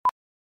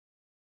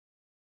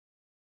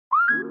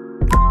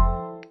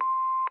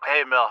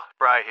Hey, Mel.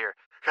 Bri here.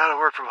 Gotta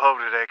work from home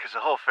today because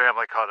the whole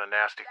family caught a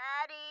nasty...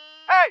 Daddy!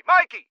 Hey,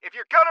 Mikey! If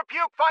you're gonna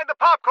puke, find the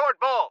popcorn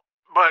bowl!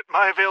 But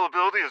my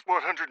availability is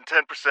 110%.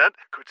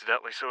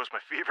 Coincidentally, so is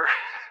my fever.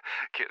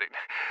 Kidding.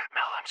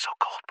 Mel, I'm so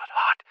cold but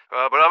hot.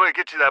 But I'm gonna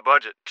get you that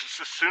budget just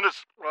as soon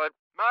as...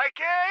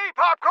 Mikey!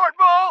 Popcorn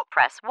bowl!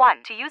 Press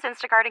 1 to use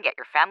Instacart and get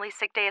your family's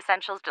sick day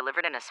essentials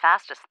delivered in as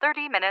fast as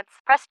 30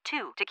 minutes. Press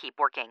 2 to keep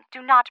working.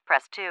 Do not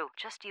press 2.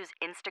 Just use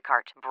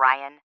Instacart,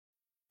 Brian.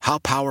 How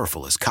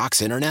powerful is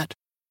Cox Internet?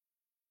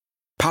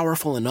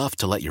 Powerful enough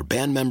to let your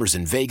band members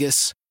in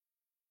Vegas,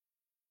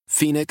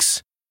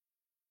 Phoenix,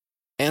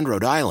 and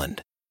Rhode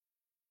Island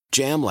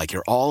jam like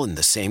you're all in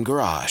the same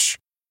garage.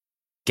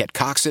 Get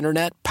Cox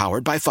Internet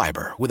powered by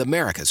fiber with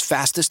America's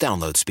fastest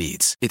download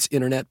speeds. It's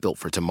internet built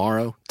for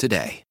tomorrow,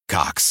 today.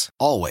 Cox,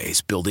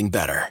 always building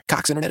better.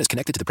 Cox Internet is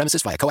connected to the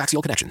premises via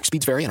coaxial connection.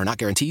 Speeds vary and are not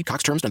guaranteed.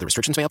 Cox terms and other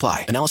restrictions may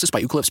apply. Analysis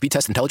by Ookla Speed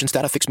Test Intelligence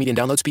Data. Fixed median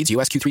download speeds.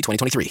 US Q3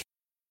 2023.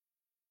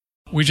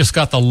 We just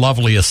got the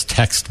loveliest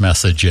text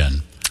message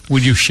in.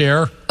 Would you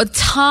share?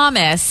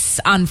 Thomas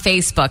on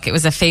Facebook. It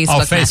was a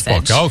Facebook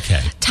message. Oh, Facebook.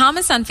 Okay.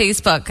 Thomas on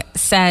Facebook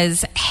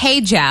says,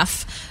 "Hey,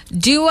 Jeff,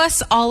 do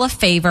us all a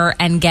favor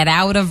and get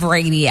out of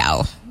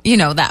radio. You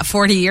know, that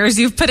 40 years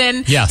you've put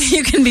in? Yes.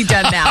 You can be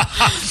done now.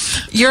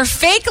 Your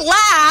fake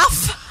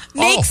laugh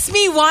makes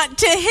me want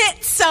to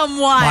hit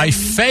someone." My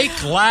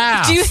fake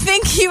laugh. Do you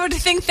think he would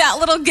think that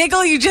little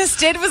giggle you just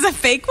did was a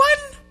fake one?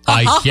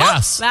 I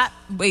guess.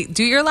 Wait,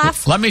 do your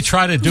laugh. Let me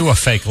try to do a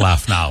fake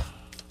laugh now.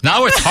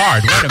 Now it's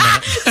hard. Wait a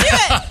minute. Do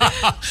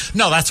it.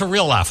 No, that's a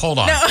real laugh. Hold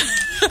on. No.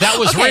 That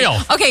was real.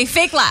 Okay,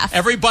 fake laugh.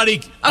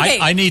 Everybody, Okay.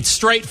 I need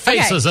straight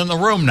faces in the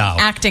room now.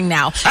 Acting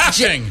now.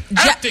 Acting.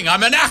 Acting.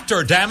 I'm an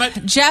actor, damn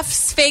it.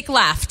 Jeff's fake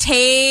laugh.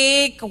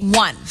 Take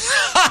 1.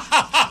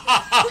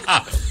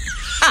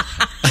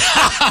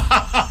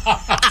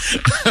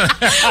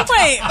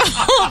 Wait,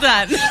 hold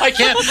on.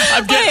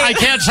 I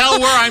can't tell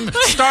where I'm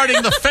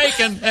starting the fake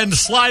and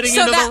sliding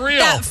into the real.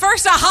 That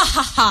first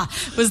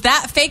was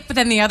that fake, but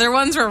then the other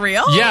ones were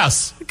real?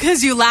 Yes.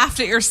 Because you laughed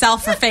at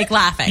yourself for fake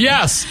laughing.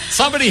 Yes.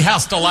 Somebody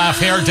has to laugh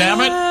here, damn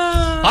it.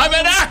 I'm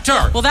an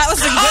actor. Well, that was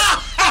a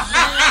good...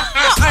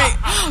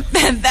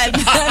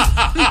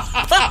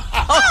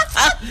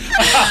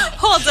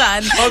 Hold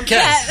on.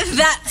 Okay.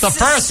 The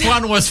first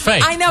one was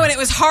fake. I know, and it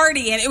was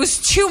hearty, and it was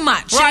too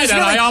much. Right,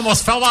 and I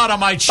almost fell out of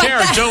my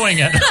chair doing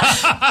it.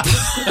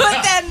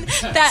 But then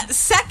that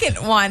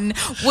second one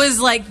was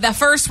like the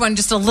first one,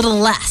 just a little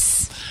less.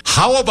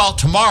 How about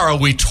tomorrow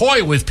we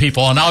toy with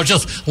people and I'll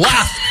just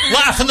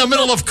laugh in the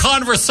middle of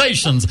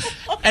conversations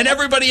and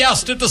everybody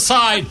has to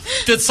decide,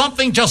 did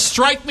something just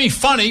strike me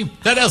funny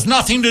that has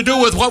nothing to do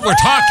with what we're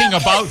talking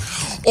about,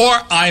 or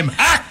I'm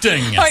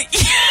acting? I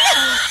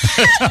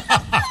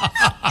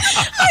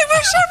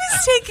wish I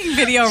was taking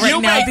video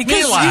right now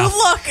because you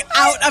look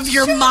out of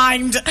your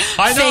mind.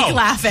 I know. Fake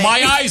laughing.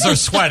 My eyes are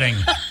sweating.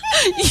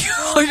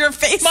 Your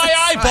face. My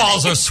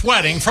eyeballs are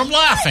sweating from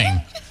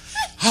laughing.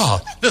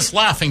 Oh, this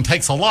laughing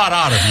takes a lot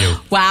out of you.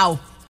 Wow.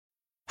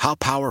 How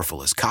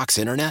powerful is Cox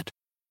Internet?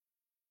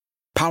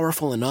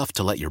 Powerful enough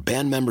to let your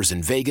band members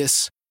in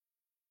Vegas,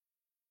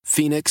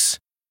 Phoenix,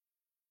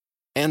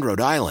 and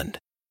Rhode Island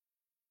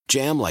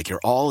jam like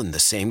you're all in the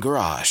same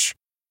garage.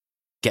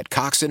 Get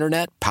Cox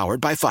Internet powered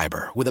by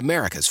fiber with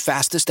America's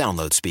fastest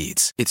download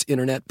speeds. It's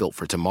internet built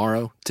for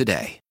tomorrow,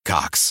 today.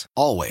 Cox,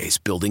 always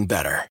building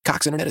better.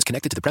 Cox Internet is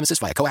connected to the premises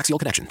via coaxial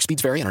connection.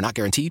 Speeds vary and are not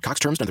guaranteed. Cox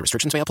terms and other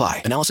restrictions may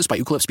apply. Analysis by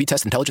Ookla Speed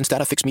Test Intelligence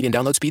Data. Fixed median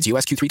download speeds.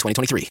 US Q3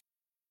 2023.